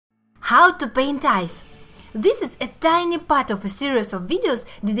How to paint eyes. This is a tiny part of a series of videos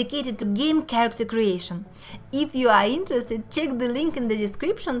dedicated to game character creation. If you are interested, check the link in the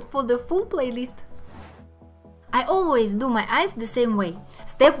description for the full playlist. I always do my eyes the same way.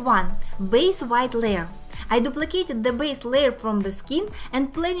 Step 1. Base white layer. I duplicated the base layer from the skin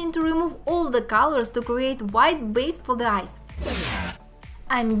and planning to remove all the colors to create white base for the eyes.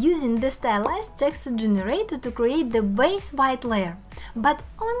 I'm using the stylized texture generator to create the base white layer. But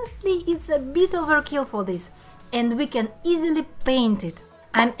honestly, it's a bit overkill for this, and we can easily paint it.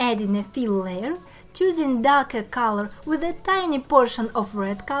 I'm adding a fill layer, choosing darker color with a tiny portion of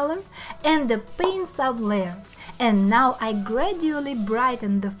red color, and the paint sub-layer. And now I gradually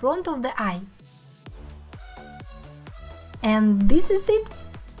brighten the front of the eye. And this is it.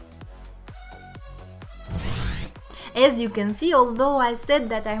 As you can see, although I said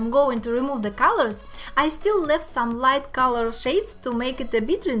that I'm going to remove the colors, I still left some light color shades to make it a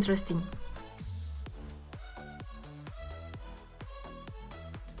bit interesting.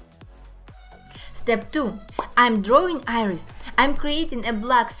 Step 2. I'm drawing iris. I'm creating a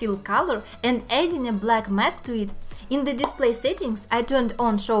black fill color and adding a black mask to it. In the display settings, I turned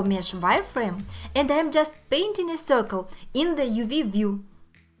on Show Mesh Wireframe and I'm just painting a circle in the UV view.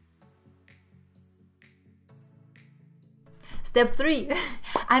 Step 3.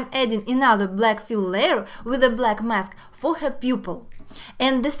 I'm adding another black fill layer with a black mask for her pupil.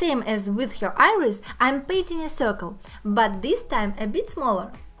 And the same as with her iris, I'm painting a circle, but this time a bit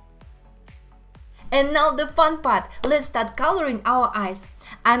smaller. And now the fun part, let's start coloring our eyes.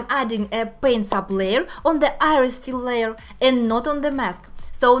 I'm adding a paint sub-layer on the iris fill layer and not on the mask.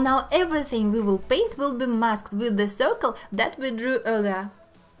 So now everything we will paint will be masked with the circle that we drew earlier.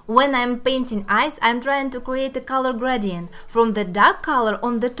 When I'm painting eyes, I'm trying to create a color gradient from the dark color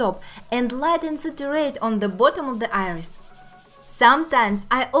on the top and light and saturate on the bottom of the iris. Sometimes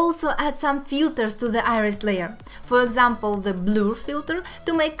I also add some filters to the iris layer, for example the blur filter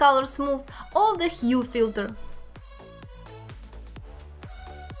to make color smooth or the hue filter.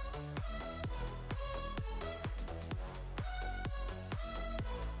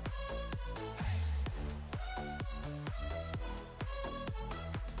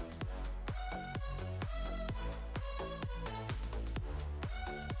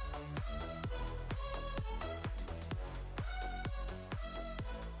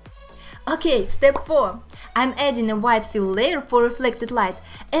 Okay, step 4. I'm adding a white fill layer for reflected light,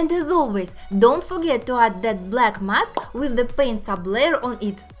 and as always, don't forget to add that black mask with the paint sub-layer on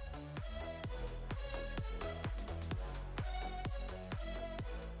it.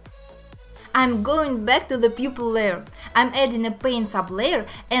 I'm going back to the pupil layer. I'm adding a paint sub-layer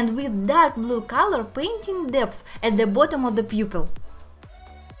and with dark blue color painting depth at the bottom of the pupil.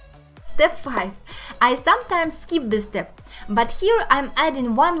 Step 5. I sometimes skip this step, but here I'm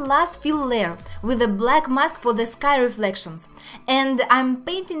adding one last fill layer with a black mask for the sky reflections, and I'm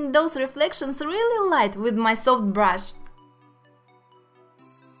painting those reflections really light with my soft brush.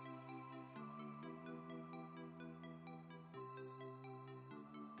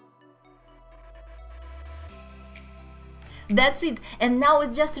 That's it, and now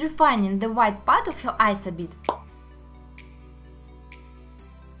it's just refining the white part of her eyes a bit.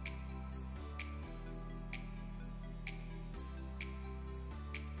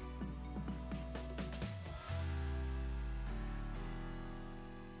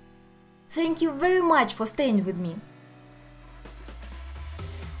 Thank you very much for staying with me.